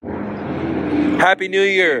Happy New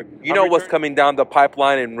Year. You know what's coming down the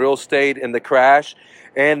pipeline in real estate and the crash,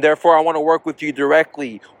 and therefore I want to work with you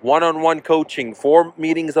directly. One-on-one coaching, 4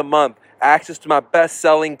 meetings a month, access to my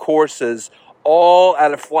best-selling courses, all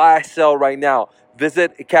at a flash sale right now.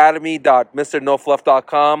 Visit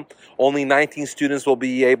academy.mrnofluff.com. Only 19 students will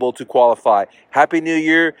be able to qualify. Happy New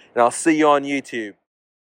Year, and I'll see you on YouTube.